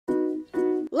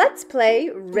Let's play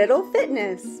Riddle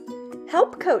Fitness.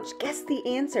 Help Coach guess the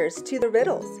answers to the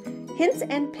riddles. Hints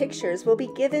and pictures will be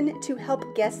given to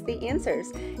help guess the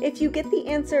answers. If you get the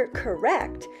answer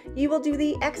correct, you will do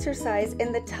the exercise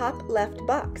in the top left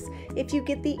box. If you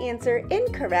get the answer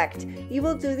incorrect, you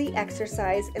will do the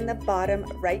exercise in the bottom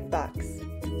right box.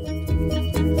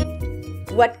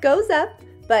 What goes up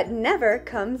but never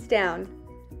comes down?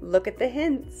 Look at the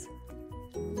hints.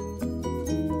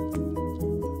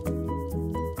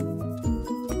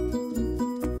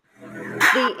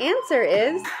 The answer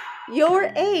is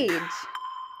your age.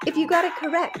 If you got it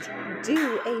correct,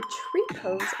 do a tree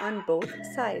pose on both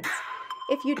sides.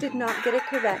 If you did not get it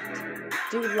correct,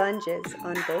 do lunges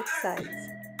on both sides.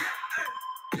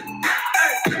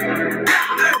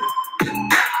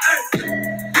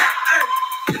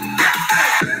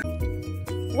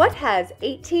 What has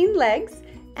 18 legs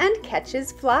and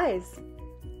catches flies?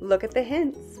 Look at the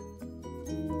hints.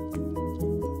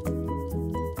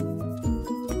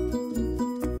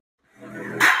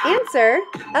 Answer,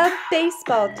 a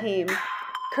baseball team.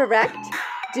 Correct,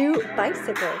 do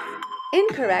bicycles.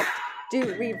 Incorrect,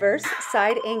 do reverse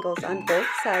side angles on both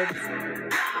sides.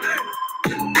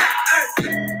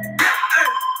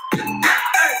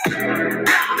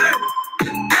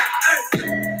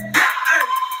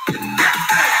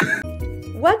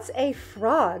 What's a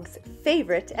frog's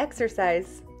favorite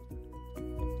exercise?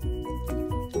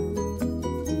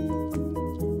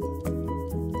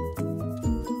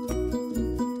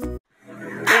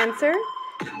 Answer,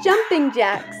 jumping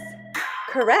jacks.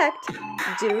 Correct,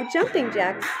 do jumping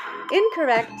jacks.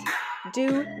 Incorrect,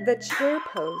 do the chair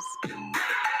pose.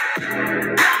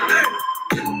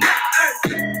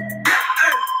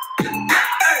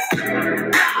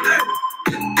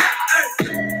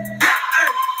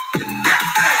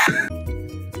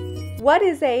 What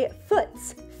is a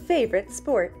foot's favorite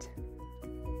sport?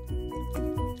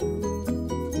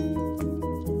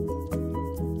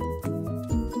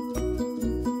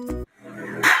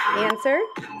 Answer,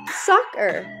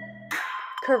 soccer.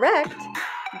 Correct,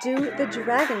 do the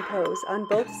dragon pose on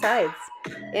both sides.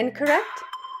 Incorrect,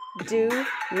 do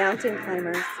mountain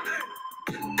climbers.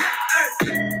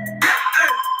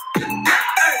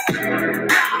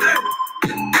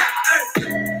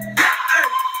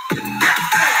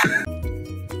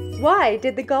 Why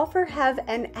did the golfer have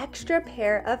an extra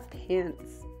pair of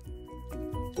pants?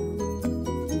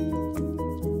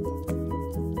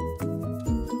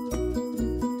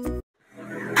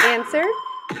 Answer,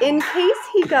 in case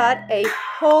he got a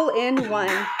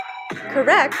hole-in-one.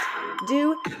 Correct,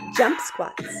 do jump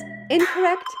squats.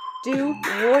 Incorrect, do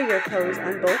warrior pose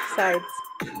on both sides.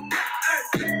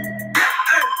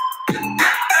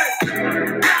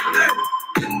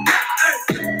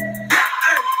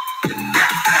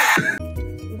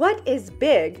 What is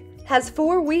big, has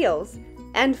 4 wheels,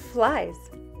 and flies?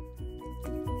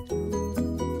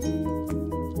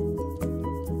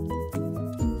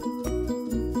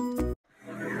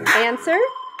 Answer,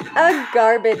 a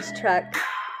garbage truck.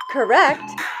 Correct,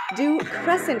 do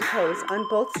crescent pose on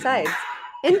both sides.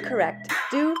 Incorrect,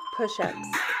 do push-ups.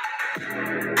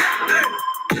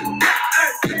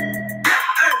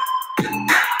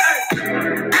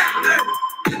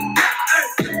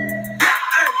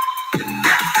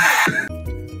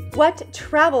 What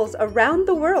travels around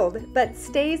the world but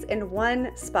stays in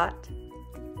one spot?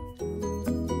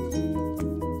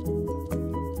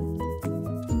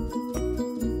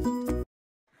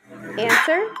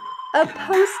 Answer, a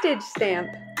postage stamp.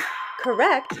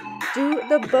 Correct, do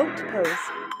the boat pose.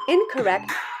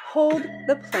 Incorrect, hold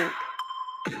the plank.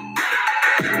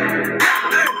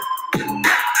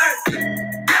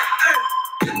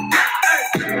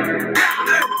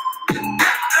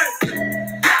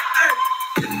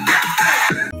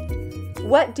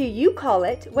 What do you call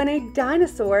it when a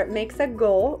dinosaur makes a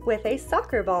goal with a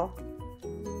soccer ball?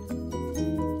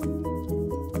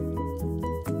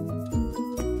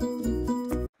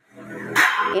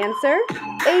 Answer,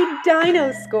 a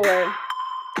dino score.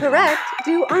 Correct,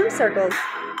 do arm circles.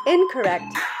 Incorrect,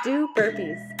 do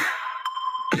burpees.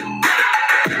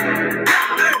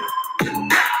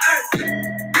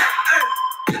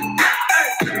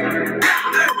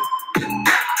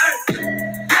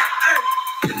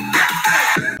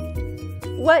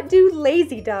 What do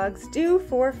lazy dogs do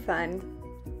for fun?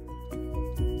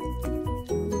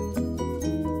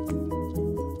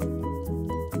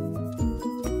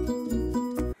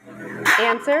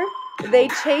 Answer, they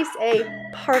chase a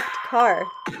parked car.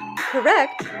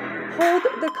 Correct, hold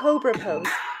the cobra pose.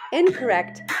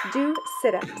 Incorrect, do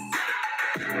sit-ups.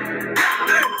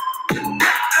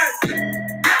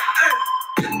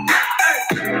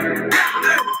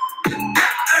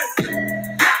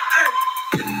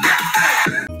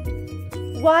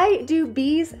 Why do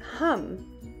bees hum?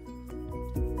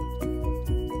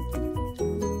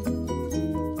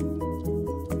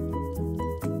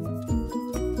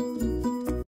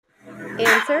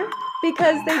 Answer: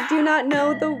 because they do not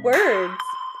know the words.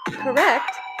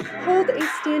 Correct: hold a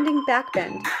standing back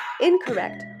bend.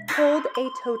 Incorrect: hold a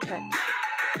toe touch.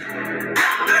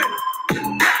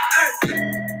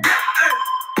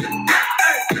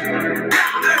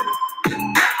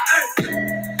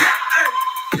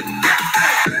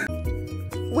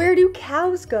 Where do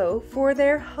cows go for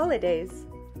their holidays?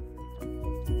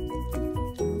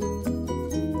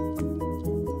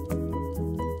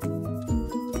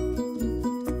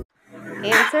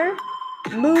 Answer: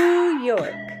 New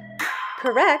York.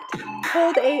 Correct: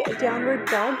 hold a downward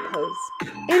dog pose.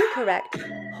 Incorrect: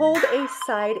 hold a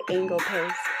side angle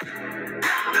pose.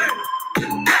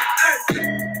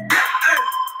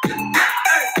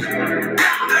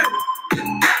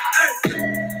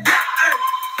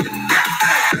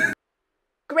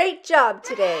 Great job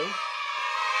today!